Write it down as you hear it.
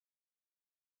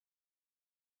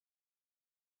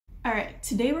All right,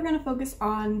 today we're gonna focus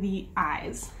on the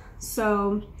eyes.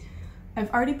 So I've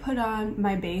already put on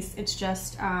my base. It's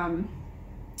just 2/3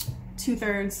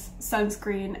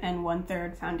 sunscreen and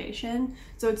 1/3 foundation.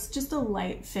 So it's just a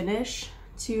light finish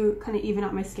to kind of even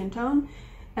out my skin tone.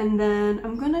 And then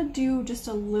I'm gonna do just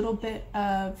a little bit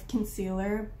of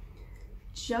concealer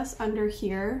just under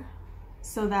here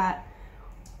so that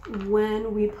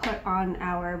when we put on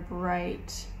our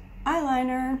bright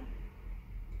eyeliner,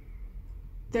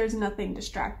 there's nothing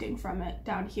distracting from it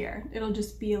down here. It'll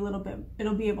just be a little bit,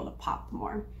 it'll be able to pop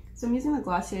more. So I'm using the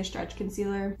Glossier Stretch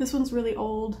Concealer. This one's really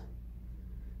old.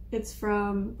 It's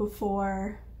from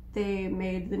before they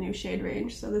made the new shade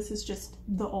range. So this is just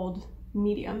the old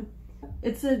medium.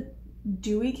 It's a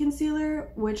dewy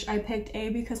concealer, which I picked A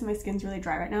because my skin's really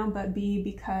dry right now, but B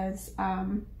because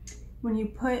when you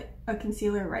put a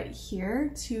concealer right here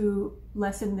to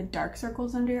lessen the dark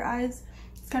circles under your eyes,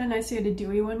 it's kind of nice to get a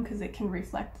dewy one because it can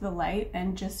reflect the light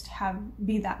and just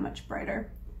be that much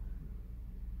brighter.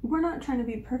 We're not trying to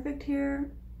be perfect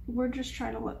here, we're just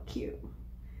trying to look cute.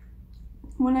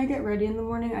 When I get ready in the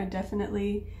morning, I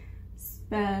definitely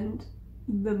spend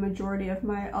the majority of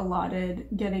my allotted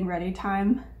getting ready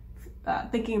time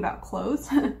thinking about clothes,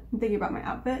 thinking about my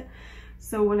outfit.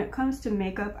 So when it comes to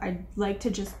makeup, I like to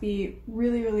just be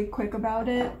really quick about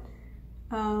it.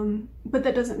 But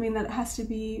that doesn't mean that it has to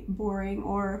be boring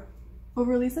or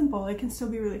overly simple. It can still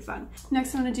be really fun.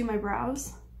 Next, I'm gonna do my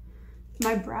brows.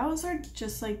 My brows are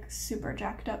just like super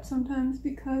jacked up sometimes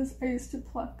because I used to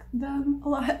pluck them a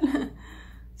lot.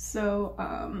 So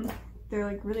they're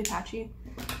like really patchy,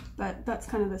 but that's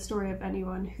kind of the story of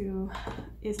anyone who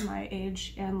is my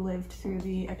age and lived through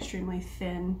the extremely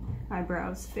thin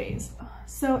eyebrows phase.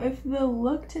 So if the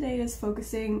look today is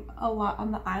focusing a lot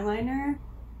on the eyeliner,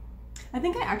 I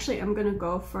think I actually am gonna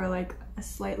go for like a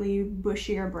slightly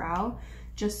bushier brow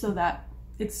just so that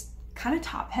it's kind of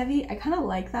top heavy. I kind of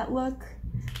like that look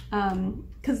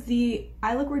because the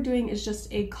eye look we're doing is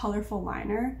just a colorful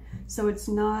liner, so it's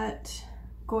not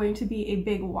going to be a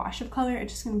big wash of color,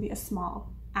 it's just going to be a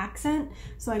small accent.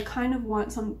 So I kind of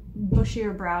want some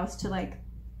bushier brows to like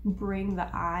bring the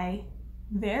eye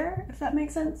there, if that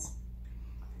makes sense.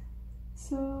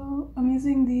 So I'm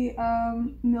using the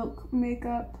Milk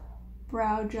Makeup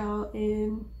brow gel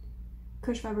in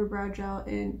Kush Fiber brow gel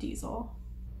in Diesel,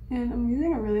 and I'm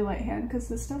using a really light hand because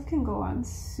this stuff can go on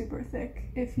super thick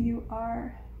if you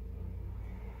are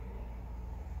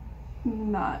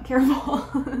not careful.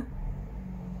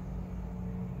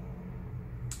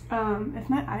 If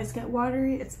my eyes get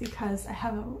watery, it's because I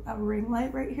have a ring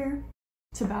light right here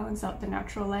to balance out the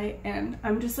natural light, and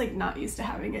I'm just like not used to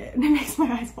having it, and it makes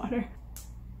my eyes water.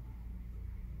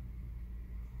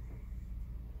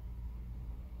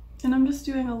 And I'm just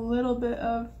doing a little bit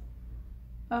of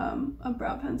a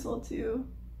brow pencil to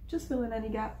just fill in any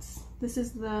gaps. This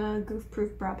is the Goof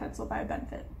Proof Brow Pencil by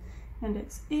Benefit, and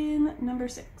it's in number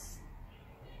 6.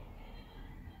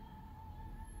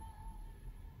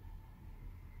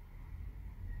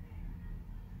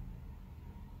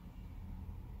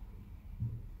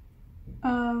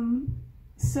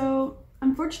 So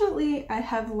unfortunately, I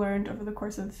have learned over the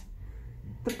course of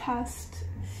the past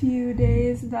few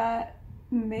days that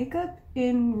makeup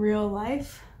in real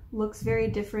life looks very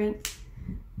different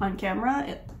on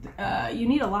camera. You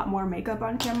need a lot more makeup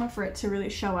on camera for it to really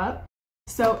show up.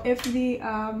 So if the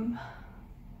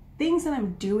things that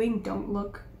I'm doing don't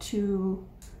look too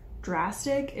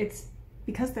drastic, it's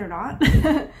because they're not.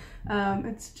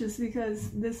 It's just because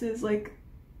this is like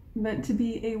meant to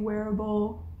be a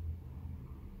wearable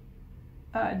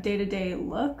day-to-day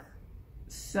look.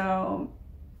 So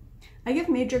I give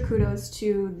major kudos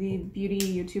to the beauty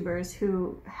YouTubers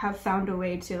who have found a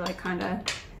way to like kind of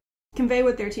convey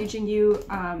what they're teaching you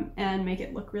and make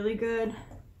it look really good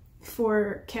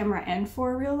for camera and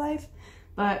for real life.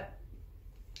 But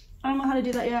I don't know how to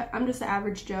do that yet. I'm just the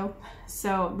average Joe,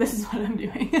 so this is what I'm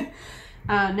doing.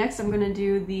 Next, I'm gonna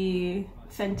do the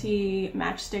Fenty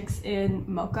matchsticks in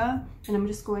Mocha, and I'm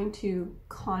just going to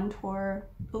contour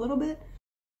a little bit.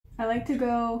 I like to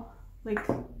go like,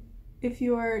 if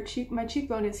my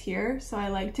cheekbone is here, so I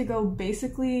like to go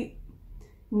basically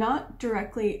not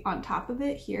directly on top of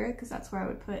it here, because that's where I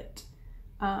would put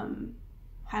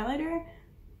highlighter.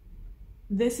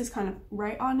 This is kind of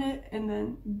right on it, and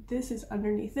then this is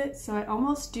underneath it. So I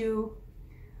almost do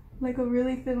like a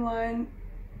really thin line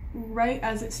right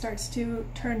as it starts to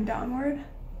turn downward,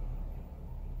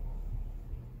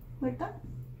 like that.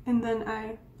 And then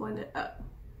I blend it up,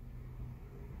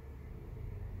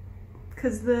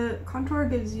 because the contour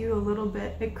gives you a little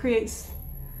bit, it creates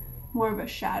more of a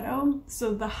shadow.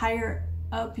 So the higher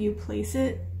up you place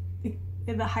it,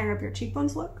 the higher up your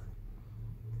cheekbones look.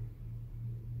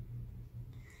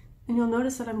 And you'll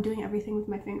notice that I'm doing everything with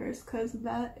my fingers because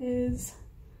that is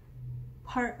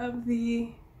part of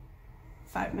the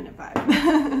 5-minute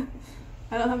vibe.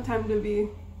 I don't have time to be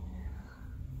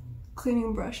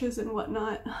cleaning brushes and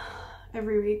whatnot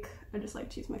every week. I just like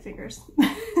to use my fingers.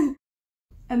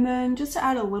 And then just to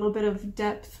add a little bit of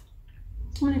depth,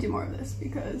 I'm gonna do more of this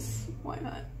because why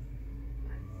not?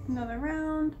 Another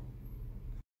round.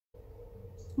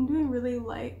 I'm doing really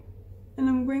light and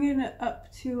I'm bringing it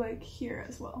up to like here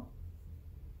as well.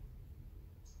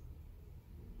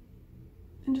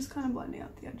 And just kind of blending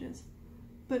out the edges.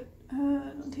 But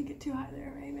don't take it too high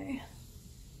there, baby.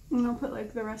 And I'll put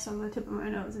like the rest on the tip of my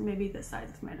nose and maybe this side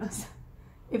of my nose,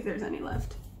 if there's any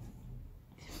left.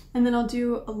 And then I'll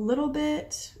do a little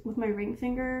bit with my ring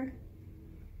finger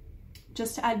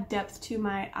just to add depth to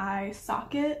my eye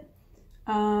socket.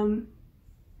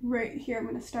 Right here, I'm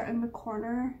gonna start in the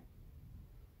corner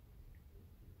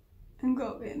and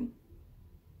go in.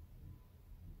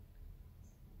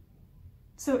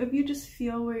 So if you just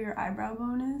feel where your eyebrow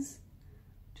bone is,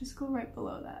 just go right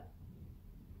below that.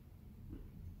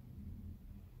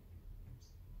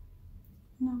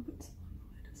 No, but some on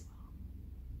the lid as well.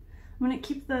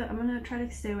 I'm gonna try to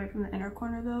stay away from the inner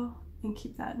corner though and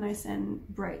keep that nice and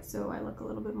bright so I look a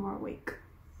little bit more awake.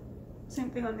 Same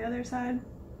thing on the other side.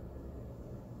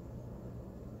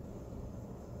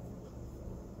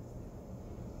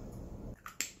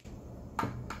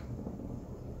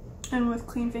 And with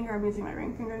clean finger, I'm using my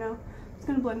ring finger now. I'm just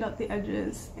gonna blend out the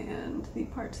edges and the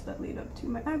parts that lead up to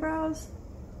my eyebrows.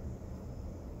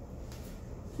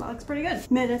 That looks pretty good.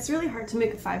 Man, it's really hard to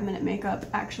make a 5-minute makeup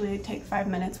actually take 5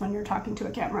 minutes when you're talking to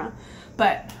a camera,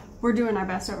 but we're doing our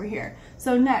best over here.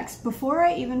 So next, before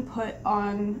I even put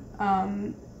on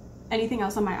anything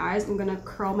else on my eyes, I'm gonna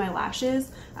curl my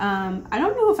lashes. I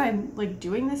don't know if I'm like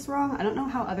doing this wrong. I don't know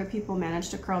how other people manage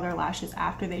to curl their lashes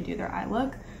after they do their eye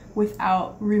look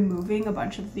without removing a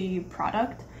bunch of the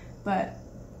product, but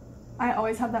I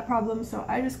always have that problem, so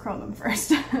I just curl them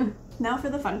first. Now for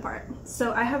the fun part.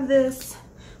 So I have this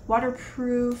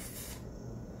waterproof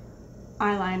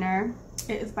eyeliner.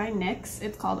 It is by NYX.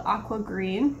 It's called Aqua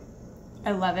Green.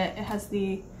 I love it.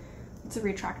 It's a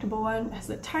retractable one. It has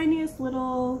the tiniest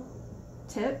little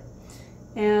tip,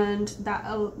 and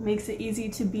that makes it easy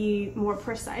to be more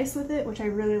precise with it, which I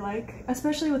really like,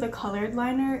 especially with a colored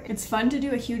liner. It's fun to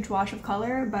do a huge wash of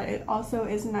color, but it also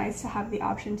is nice to have the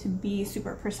option to be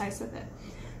super precise with it.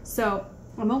 So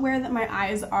I'm aware that my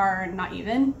eyes are not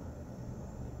even,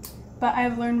 but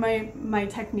I've learned my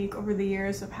technique over the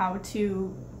years of how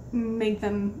to make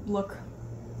them look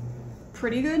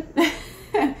pretty good.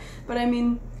 But I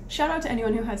mean, shout out to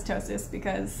anyone who has ptosis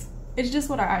because it's just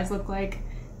what our eyes look like.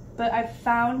 But I've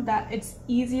found that it's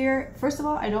easier. First of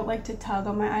all, I don't like to tug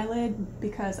on my eyelid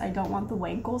because I don't want the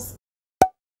wankles.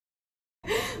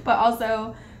 But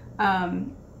also,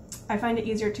 I find it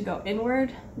easier to go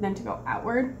inward than to go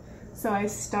outward. So I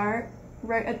start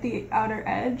right at the outer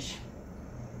edge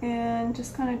and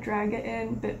just kind of drag it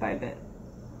in bit by bit.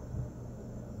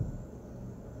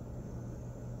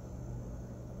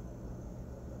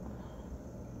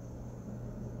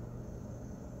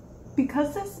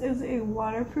 Because this is a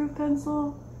waterproof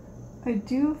pencil, I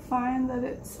do find that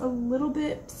it's a little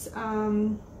bit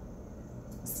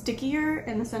stickier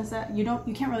in the sense that you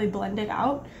can't really blend it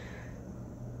out.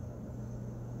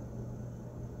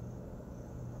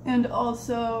 And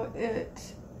also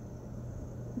it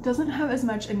doesn't have as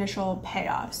much initial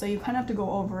payoff, so you kind of have to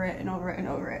go over it and over it and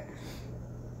over it.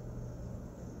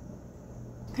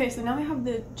 Okay, so now I have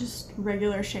the just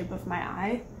regular shape of my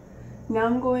eye. Now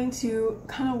I'm going to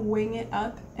kind of wing it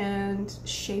up and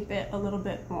shape it a little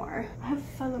bit more. I have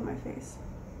fuzz on my face.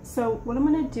 So what I'm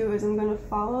going to do is I'm going to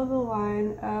follow the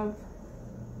line of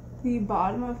the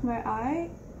bottom of my eye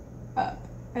up.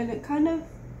 And it kind of,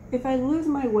 if I lose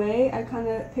my way, I kind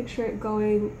of picture it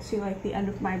going to like the end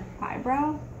of my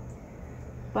eyebrow.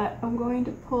 But I'm going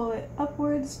to pull it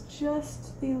upwards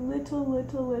just a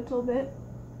little bit.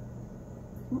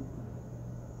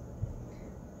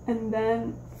 And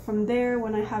then from there,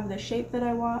 when I have the shape that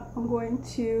I want, I'm going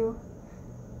to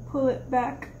pull it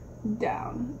back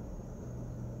down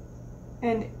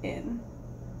and in.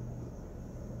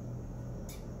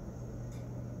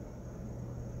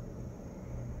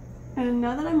 And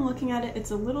now that I'm looking at it, it's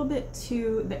a little bit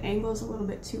too, the angle's a little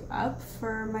bit too up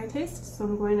for my taste, so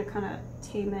I'm going to kind of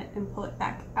tame it and pull it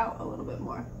back out a little bit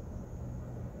more.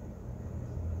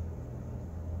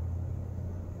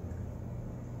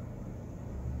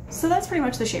 So that's pretty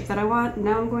much the shape that I want.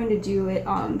 Now I'm going to do it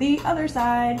on the other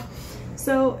side.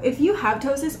 So if you have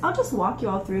ptosis, I'll just walk you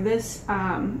all through this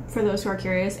for those who are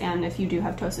curious, and if you do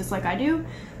have ptosis like I do.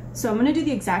 So I'm going to do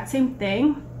the exact same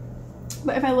thing,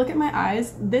 But if I look at my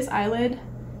eyes, this eyelid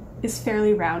is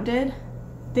fairly rounded.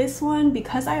 This one,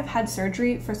 because I have had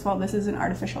surgery, first of all, this is an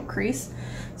artificial crease,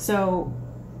 so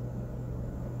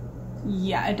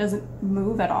yeah, it doesn't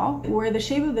move at all. Where the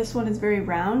shape of this one is very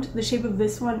round, the shape of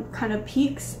this one kind of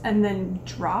peaks and then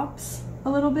drops a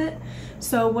little bit.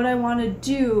 So what I want to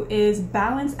do is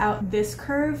balance out this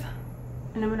curve,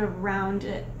 and I'm going to round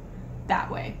it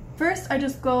that way. First, I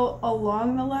just go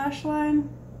along the lash line.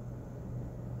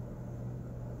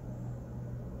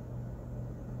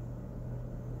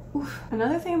 Oof.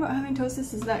 Another thing about having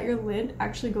ptosis is that your lid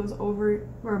actually goes over,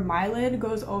 or my lid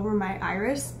goes over my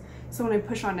iris. So when I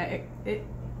push on it, it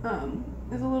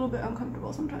is a little bit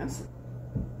uncomfortable sometimes.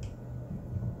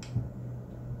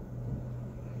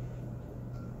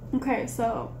 Okay,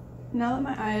 so now that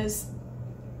my eye is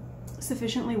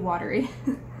sufficiently watery,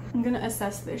 I'm gonna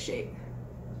assess this shape.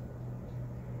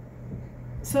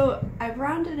 So I've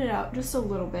rounded it out just a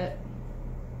little bit,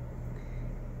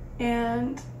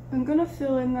 and I'm gonna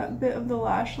fill in that bit of the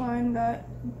lash line that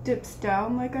dips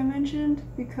down like I mentioned,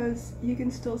 because you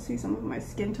can still see some of my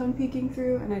skin tone peeking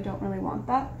through and I don't really want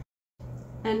that.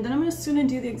 And then I'm just gonna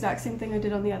do the exact same thing I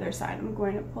did on the other side. I'm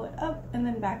going to pull it up and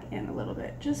then back in a little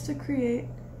bit just to create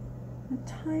a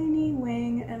tiny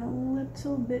wing and a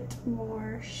little bit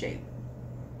more shape.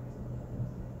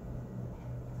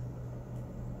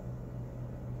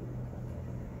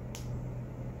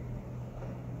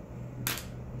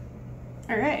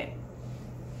 All right,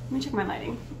 let me check my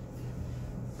lighting.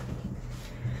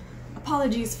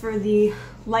 Apologies for the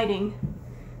lighting.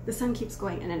 The sun keeps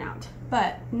going in and out.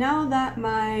 But now that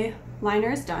my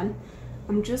liner is done,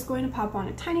 I'm just going to pop on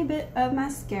a tiny bit of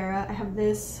mascara. I have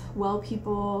this Well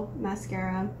People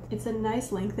mascara. It's a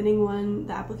nice lengthening one.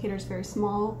 The applicator is very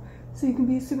small, so you can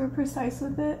be super precise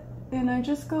with it. And I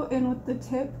just go in with the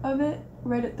tip of it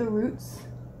right at the roots.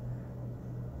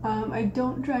 I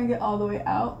don't drag it all the way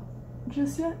out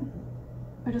just yet.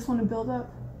 I just want to build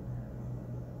up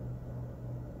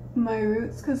my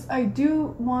roots because I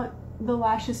do want the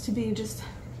lashes to be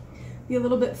a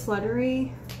little bit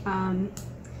fluttery and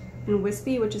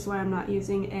wispy, which is why I'm not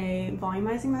using a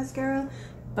volumizing mascara,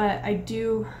 but I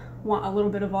do want a little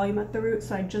bit of volume at the roots,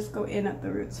 so I just go in at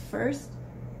the roots first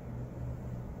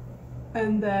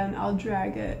and then I'll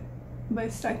drag it by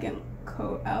second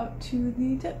coat out to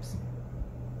the tips.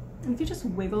 And if you just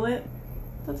wiggle it,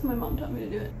 that's my mom taught me to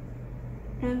do it.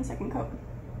 And the second coat.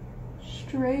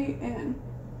 Straight in.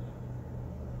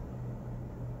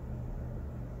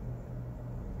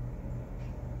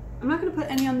 I'm not going to put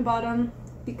any on the bottom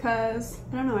because,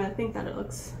 I don't know, I think that it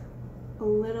looks a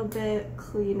little bit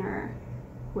cleaner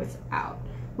without.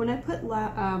 When I put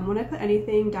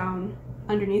anything down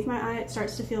underneath my eye, it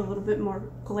starts to feel a little bit more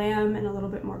glam and a little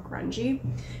bit more grungy.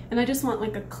 And I just want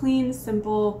like a clean,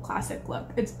 simple, classic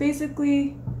look. It's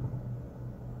basically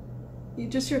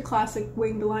just your classic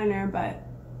winged liner, but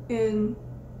in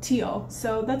teal.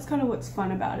 So that's kind of what's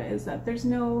fun about it, is that there's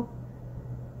no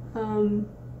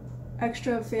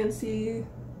extra fancy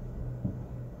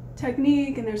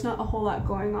technique and there's not a whole lot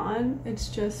going on. It's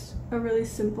just a really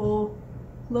simple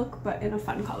look, but in a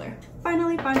fun color.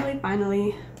 Finally,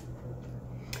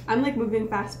 I'm like moving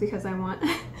fast because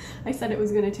I said it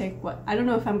was gonna take, what, I don't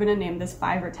know if I'm gonna name this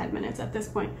 5 or 10 minutes at this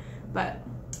point, but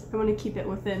I want to keep it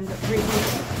within the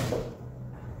reasonable.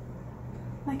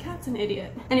 My cat's an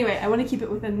idiot. Anyway, I want to keep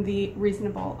it within the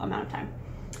reasonable amount of time.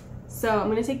 So I'm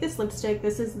gonna take this lipstick.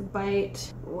 This is the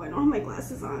Bite, oh, I don't have my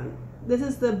glasses on. This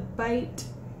is the Bite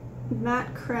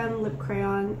Matte Creme Lip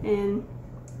Crayon in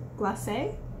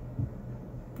Glacé,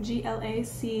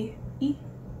 G-L-A-C-E.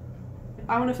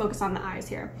 I want to focus on the eyes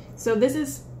here. So this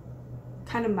is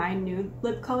kind of my nude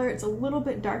lip color. It's a little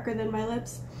bit darker than my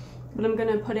lips, but I'm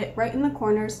gonna put it right in the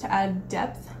corners to add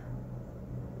depth.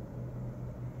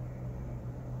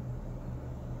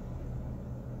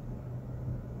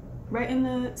 Right in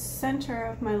the center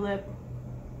of my lip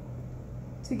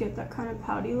to get that kind of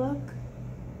pouty look.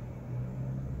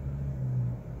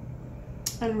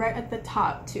 And right at the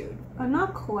top too. I'm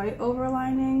not quite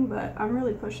overlining, but I'm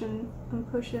really pushing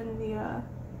the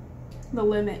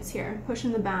limits here,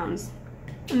 pushing the bounds.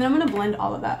 And then I'm gonna blend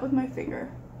all of that with my finger.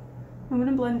 I'm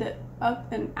gonna blend it up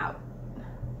and out.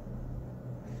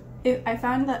 I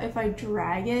found that if I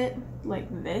drag it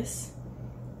like this,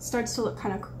 it starts to look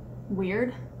kind of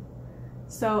weird.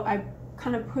 So I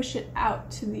kind of push it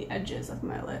out to the edges of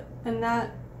my lip, and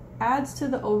that adds to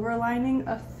the overlining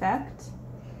effect,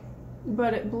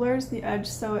 but it blurs the edge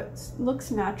so it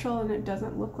looks natural and it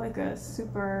doesn't look like a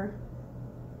super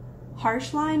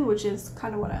harsh line, which is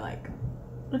kind of what I like.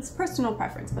 It's personal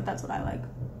preference, but that's what I like.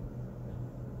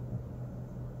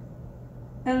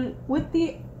 And with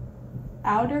the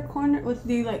outer corner, with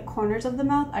the like corners of the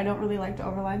mouth. I don't really like to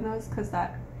overline those because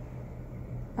that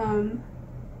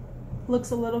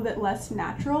looks a little bit less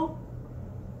natural.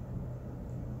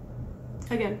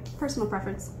 Again, personal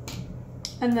preference.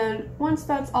 And then once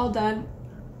that's all done,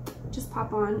 just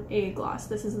pop on a gloss.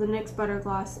 This is the NYX Butter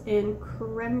Gloss in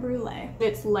Creme Brulee.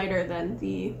 It's lighter than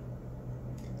the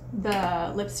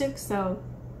lipstick, so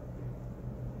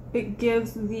it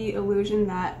gives the illusion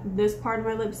that this part of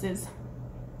my lips is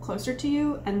closer to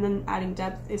you, and then adding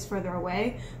depth is further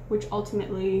away, which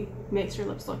ultimately makes your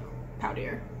lips look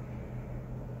powderier.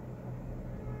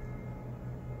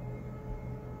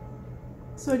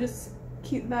 So just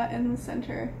keep that in the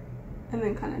center and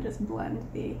then kind of just blend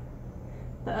the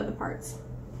other parts.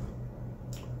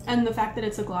 And the fact that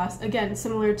it's a gloss, again,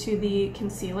 similar to the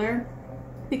concealer,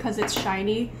 because it's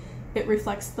shiny, it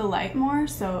reflects the light more,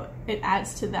 so it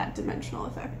adds to that dimensional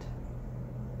effect.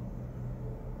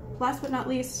 Last but not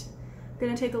least, I'm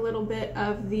gonna take a little bit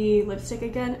of the lipstick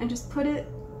again and just put it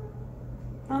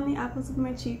on the apples of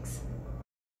my cheeks.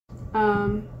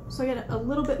 So I get a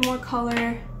little bit more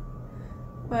color,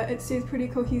 but it stays pretty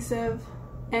cohesive,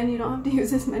 and you don't have to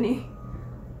use as many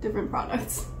different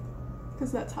products,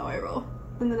 because that's how I roll.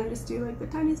 And then I just do like the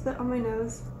tiniest bit on my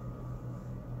nose.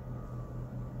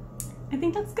 I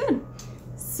think that's good.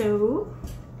 So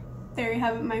there you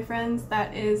have it, my friends.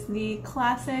 That is the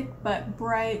classic but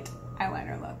bright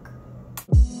eyeliner look.